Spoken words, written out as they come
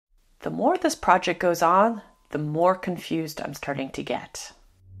The more this project goes on, the more confused I'm starting to get.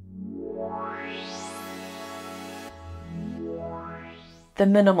 The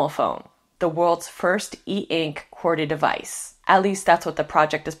Minimal Phone, the world's first e-ink QWERTY device. At least that's what the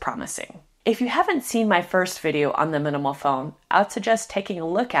project is promising. If you haven't seen my first video on the Minimal Phone, I would suggest taking a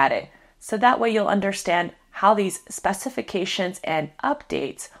look at it so that way you'll understand how these specifications and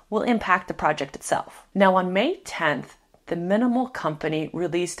updates will impact the project itself. Now on May 10th, the Minimal company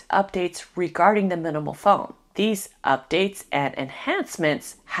released updates regarding the Minimal Phone. These updates and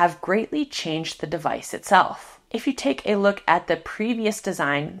enhancements have greatly changed the device itself. If you take a look at the previous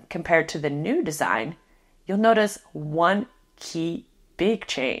design compared to the new design, you'll notice one key big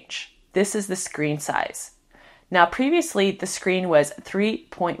change. This is the screen size. Now previously the screen was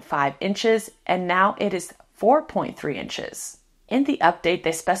 3.5 inches and now it is 4.3 inches. In the update,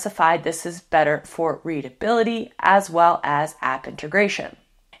 they specified this is better for readability as well as app integration.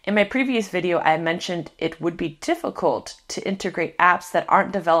 In my previous video, I mentioned it would be difficult to integrate apps that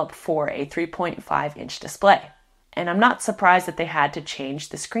aren't developed for a 3.5 inch display. And I'm not surprised that they had to change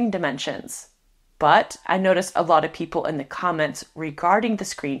the screen dimensions. But I noticed a lot of people in the comments regarding the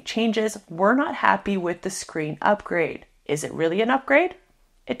screen changes were not happy with the screen upgrade. Is it really an upgrade?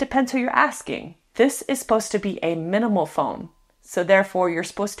 It depends who you're asking. This is supposed to be a minimal phone. So therefore, you're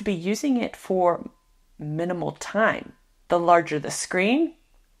supposed to be using it for minimal time. The larger the screen,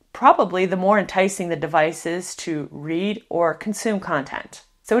 probably the more enticing the device is to read or consume content.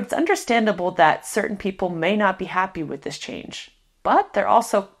 So it's understandable that certain people may not be happy with this change. But there are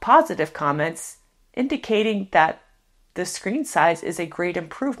also positive comments indicating that the screen size is a great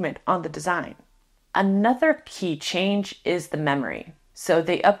improvement on the design. Another key change is the memory. So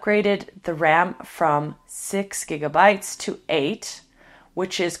they upgraded the RAM from 6 gigabytes to 8,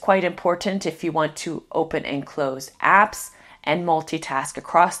 which is quite important if you want to open and close apps and multitask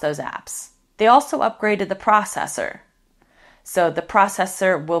across those apps. They also upgraded the processor. So the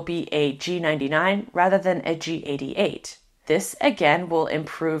processor will be a G99 rather than a G88. This again will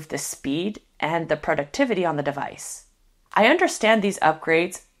improve the speed and the productivity on the device. I understand these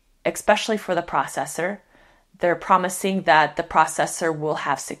upgrades, especially for the processor. They're promising that the processor will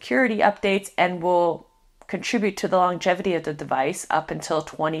have security updates and will contribute to the longevity of the device up until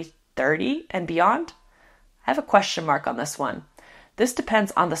 2030 and beyond. I have a question mark on this one. This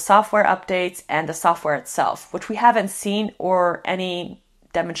depends on the software updates and the software itself, which we haven't seen or any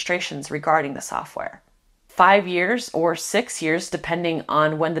demonstrations regarding the software. 5 years or 6 years, depending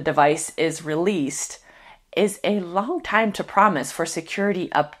on when the device is released, is a long time to promise for security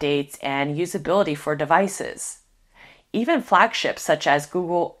updates and usability for devices. Even flagships such as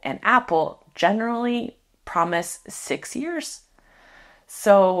Google and Apple generally promise 6 years.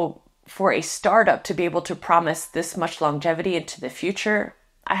 So for a startup to be able to promise this much longevity into the future,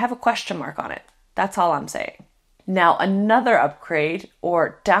 I have a question mark on it. That's all I'm saying. Now, another upgrade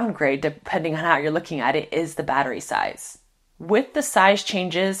or downgrade, depending on how you're looking at it, is the battery size. With the size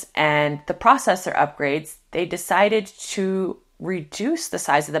changes and the processor upgrades, they decided to reduce the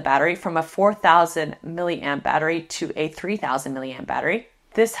size of the battery from a 4,000 milliamp battery to a 3,000 milliamp battery.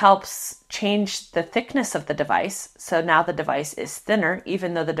 This helps change the thickness of the device. So now the device is thinner,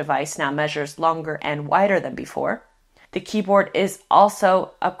 even though the device now measures longer and wider than before. The keyboard is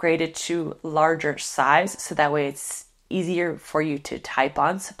also upgraded to larger size, so that way it's easier for you to type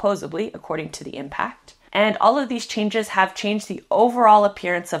on, supposedly, according to the impact. And all of these changes have changed the overall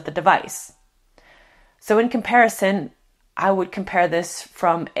appearance of the device. So in comparison, I would compare this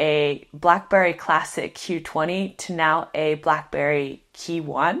from a BlackBerry Classic Q20 to now a BlackBerry Key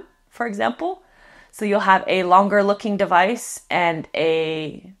 1, for example. So you'll have a longer looking device and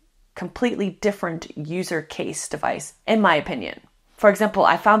a completely different user case device, in my opinion. For example,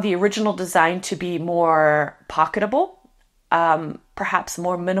 I found the original design to be more pocketable, perhaps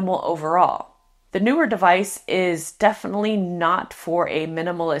more minimal overall. The newer device is definitely not for a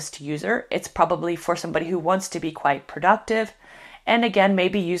minimalist user. It's probably for somebody who wants to be quite productive and again,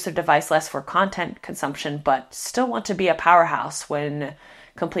 maybe use their device less for content consumption, but still want to be a powerhouse when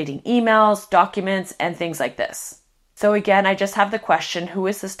completing emails, documents, and things like this. So again, I just have the question, who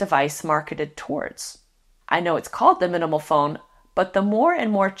is this device marketed towards? I know it's called the Minimal Phone, but the more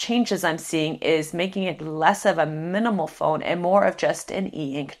and more changes I'm seeing is making it less of a minimal phone and more of just an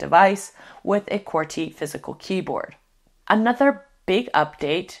e-ink device with a QWERTY physical keyboard. Another big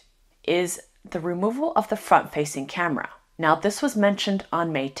update is the removal of the front-facing camera. Now, this was mentioned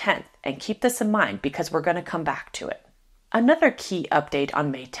on May 10th, and keep this in mind because we're going to come back to it. Another key update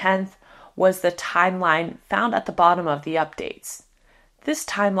on May 10th was the timeline found at the bottom of the updates. This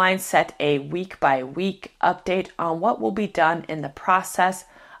timeline set a week-by-week update on what will be done in the process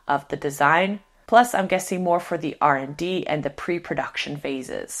of the design. Plus, I'm guessing more for the R&D and the pre-production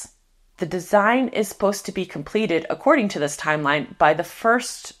phases. The design is supposed to be completed, according to this timeline, by the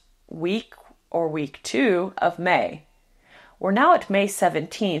first week or week 2 of May. We're now at May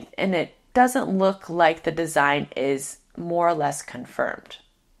 17th, and it doesn't look like the design is more or less confirmed.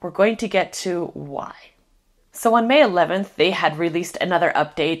 We're going to get to why. So on May 11th, they had released another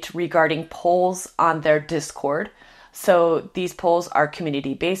update regarding polls on their Discord. So these polls are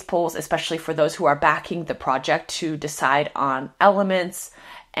community-based polls, especially for those who are backing the project to decide on elements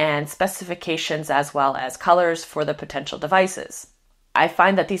and specifications as well as colors for the potential devices. I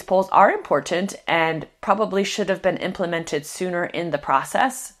find that these polls are important and probably should have been implemented sooner in the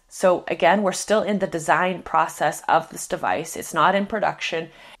process. So again, we're still in the design process of this device. It's not in production.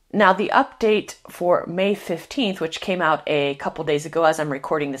 Now, the update for May 15th, which came out a couple days ago as I'm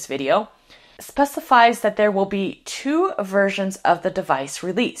recording this video, specifies that there will be 2 versions of the device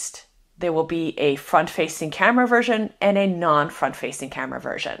released. There will be a front-facing camera version and a non-front-facing camera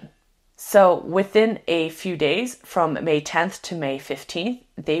version. So within a few days, from May 10th to May 15th,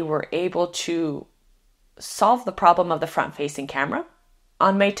 they were able to solve the problem of the front-facing camera.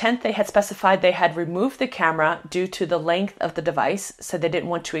 On May 10th, they had specified they had removed the camera due to the length of the device, so they didn't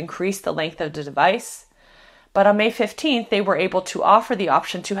want to increase the length of the device. But on May 15th, they were able to offer the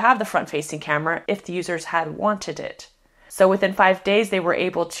option to have the front-facing camera if the users had wanted it. So within 5 days, they were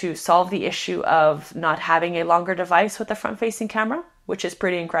able to solve the issue of not having a longer device with a front-facing camera, which is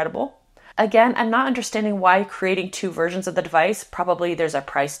pretty incredible. Again, I'm not understanding why creating 2 versions of the device. Probably there's a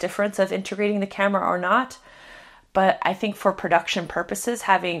price difference of integrating the camera or not. But I think for production purposes,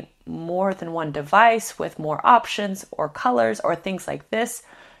 having more than one device with more options or colors or things like this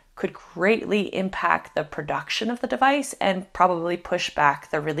could greatly impact the production of the device and probably push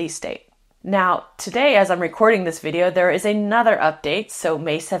back the release date. Now, today, as I'm recording this video, there is another update. So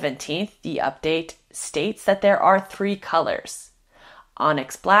May 17th, the update states that there are 3 colors: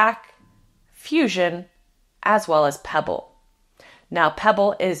 Onyx Black, Fusion, as well as Pebble. Now,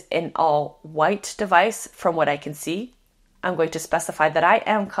 Pebble is an all-white device from what I can see. I'm going to specify that I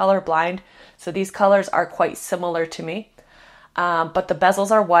am colorblind, so these colors are quite similar to me. But the bezels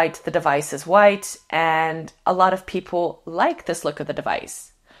are white, the device is white, and a lot of people like this look of the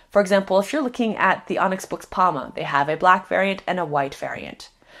device. For example, if you're looking at the Onyx Books Palma, they have a black variant and a white variant.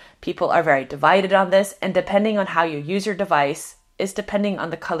 People are very divided on this, and depending on how you use your device is depending on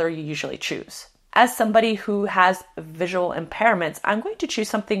the color you usually choose. As somebody who has visual impairments, I'm going to choose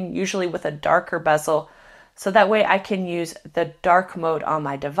something usually with a darker bezel, so that way I can use the dark mode on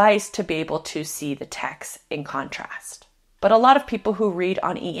my device to be able to see the text in contrast. But a lot of people who read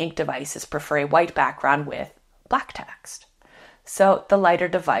on e-ink devices prefer a white background with black text. So the lighter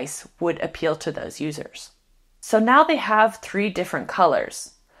device would appeal to those users. So now they have 3 different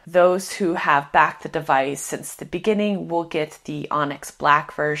colors. Those who have backed the device since the beginning will get the Onyx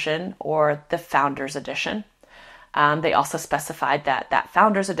Black version or the Founders Edition. They also specified that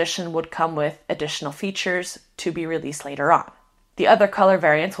Founders Edition would come with additional features to be released later on. The other color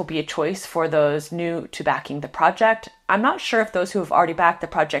variants will be a choice for those new to backing the project. I'm not sure if those who have already backed the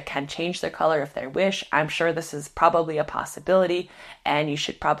project can change their color if they wish. I'm sure this is probably a possibility, and you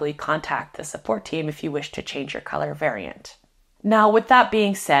should probably contact the support team if you wish to change your color variant. Now, with that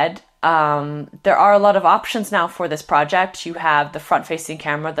being said, there are a lot of options now for this project. You have the front-facing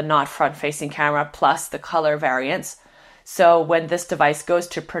camera, the not front-facing camera, plus the color variants. So when this device goes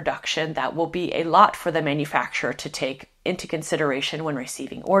to production, that will be a lot for the manufacturer to take into consideration when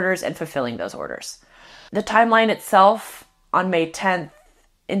receiving orders and fulfilling those orders. The timeline itself on May 10th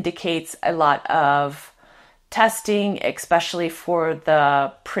indicates a lot of testing, especially for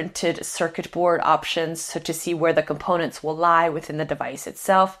the printed circuit board options, so to see where the components will lie within the device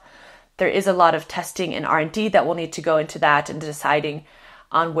itself. There is a lot of testing and R&D that will need to go into that and deciding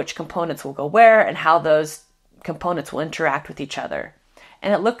on which components will go where and how those components will interact with each other.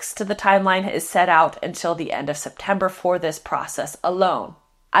 And it looks to the timeline is set out until the end of September for this process alone.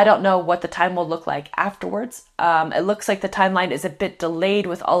 I don't know what the time will look like afterwards. It looks like the timeline is a bit delayed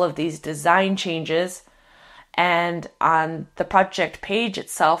with all of these design changes. And on the project page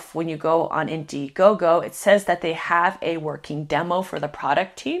itself, when you go on Indiegogo, it says that they have a working demo for the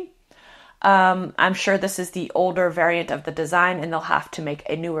product team. I'm sure this is the older variant of the design, and they'll have to make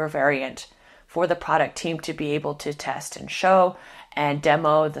a newer variant for the product team to be able to test and show and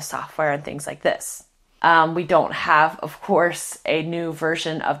demo the software and things like this. We don't have, of course, a new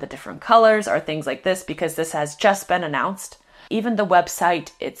version of the different colors or things like this because this has just been announced. Even the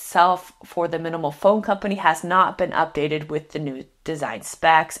website itself for the Minimal Phone Company has not been updated with the new design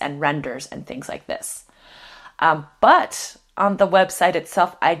specs and renders and things like this. But on the website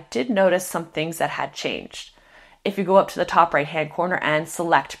itself, I did notice some things that had changed. If you go up to the top right-hand corner and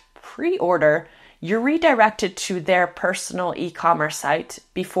select pre-order, you're redirected to their personal e-commerce site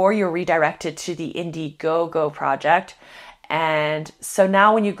before you're redirected to the Indiegogo project. And so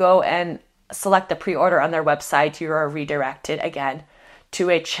now when you go and select the pre-order on their website, you are redirected again to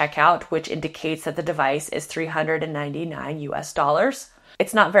a checkout, which indicates that the device is $399 US.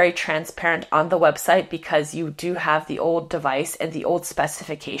 It's not very transparent on the website because you do have the old device and the old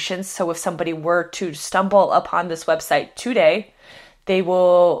specifications. So if somebody were to stumble upon this website today, they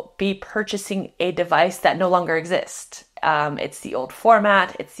will be purchasing a device that no longer exists. It's the old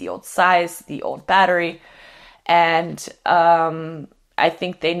format, it's the old size, the old battery. And I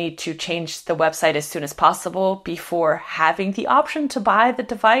think they need to change the website as soon as possible before having the option to buy the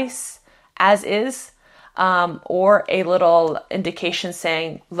device as is, or a little indication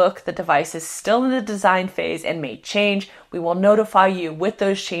saying, look, the device is still in the design phase and may change. We will notify you with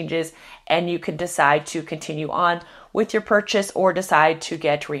those changes and you can decide to continue on with your purchase or decide to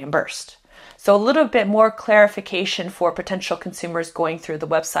get reimbursed. So a little bit more clarification for potential consumers going through the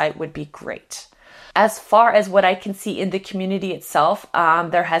website would be great. As far as what I can see in the community itself,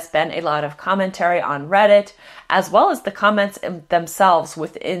 there has been a lot of commentary on Reddit, as well as the comments themselves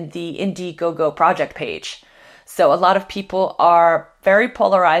within the Indiegogo project page. So a lot of people are very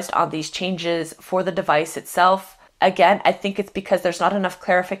polarized on these changes for the device itself. Again, I think it's because there's not enough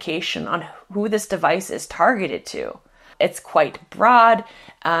clarification on who this device is targeted to. It's quite broad.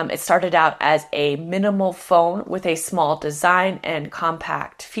 It started out as a minimal phone with a small design and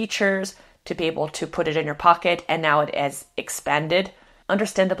compact features to be able to put it in your pocket, and now it has expanded,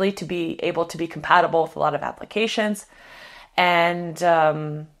 understandably, to be able to be compatible with a lot of applications. And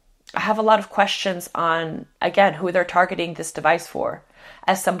I have a lot of questions on, again, who they're targeting this device for.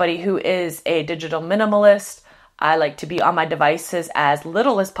 As somebody who is a digital minimalist, I like to be on my devices as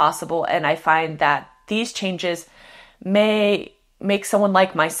little as possible, and I find that these changes may make someone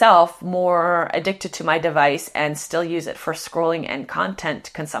like myself more addicted to my device and still use it for scrolling and content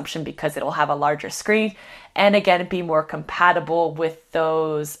consumption because it'll have a larger screen and again be more compatible with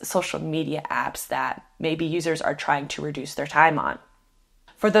those social media apps that maybe users are trying to reduce their time on.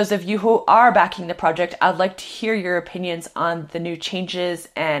 For those of you who are backing the project, I'd like to hear your opinions on the new changes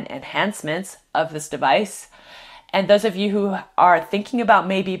and enhancements of this device. And those of you who are thinking about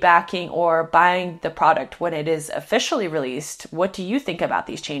maybe backing or buying the product when it is officially released, what do you think about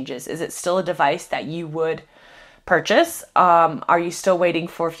these changes? Is it still a device that you would purchase? Are you still waiting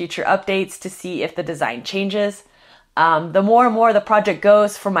for future updates to see if the design changes? The more and more the project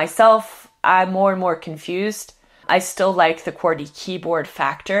goes, for myself, I'm more and more confused. I still like the QWERTY keyboard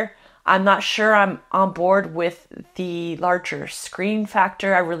factor. I'm not sure I'm on board with the larger screen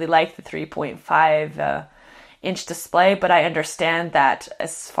factor. I really like the 3.5 inch display, but I understand that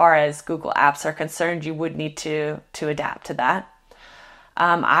as far as Google Apps are concerned, you would need to adapt to that.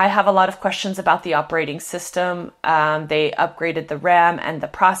 I have a lot of questions about the operating system. They upgraded the RAM and the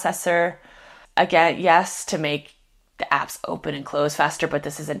processor. Again, yes, to make the apps open and close faster, but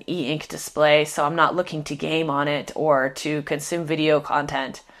this is an e-ink display, so I'm not looking to game on it or to consume video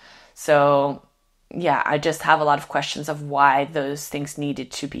content. So yeah, I just have a lot of questions of why those things needed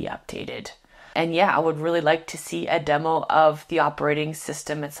to be updated. And yeah, I would really like to see a demo of the operating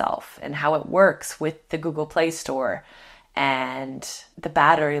system itself and how it works with the Google Play Store and the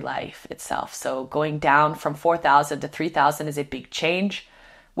battery life itself. So going down from 4,000 to 3,000 is a big change.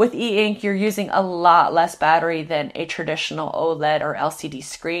 With e-ink, you're using a lot less battery than a traditional OLED or LCD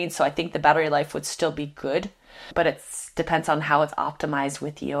screen. So I think the battery life would still be good, but it depends on how it's optimized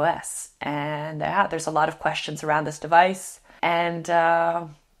with the OS. And yeah, there's a lot of questions around this device. And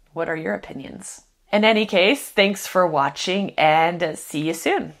what are your opinions? In any case, thanks for watching and see you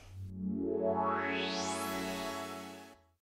soon.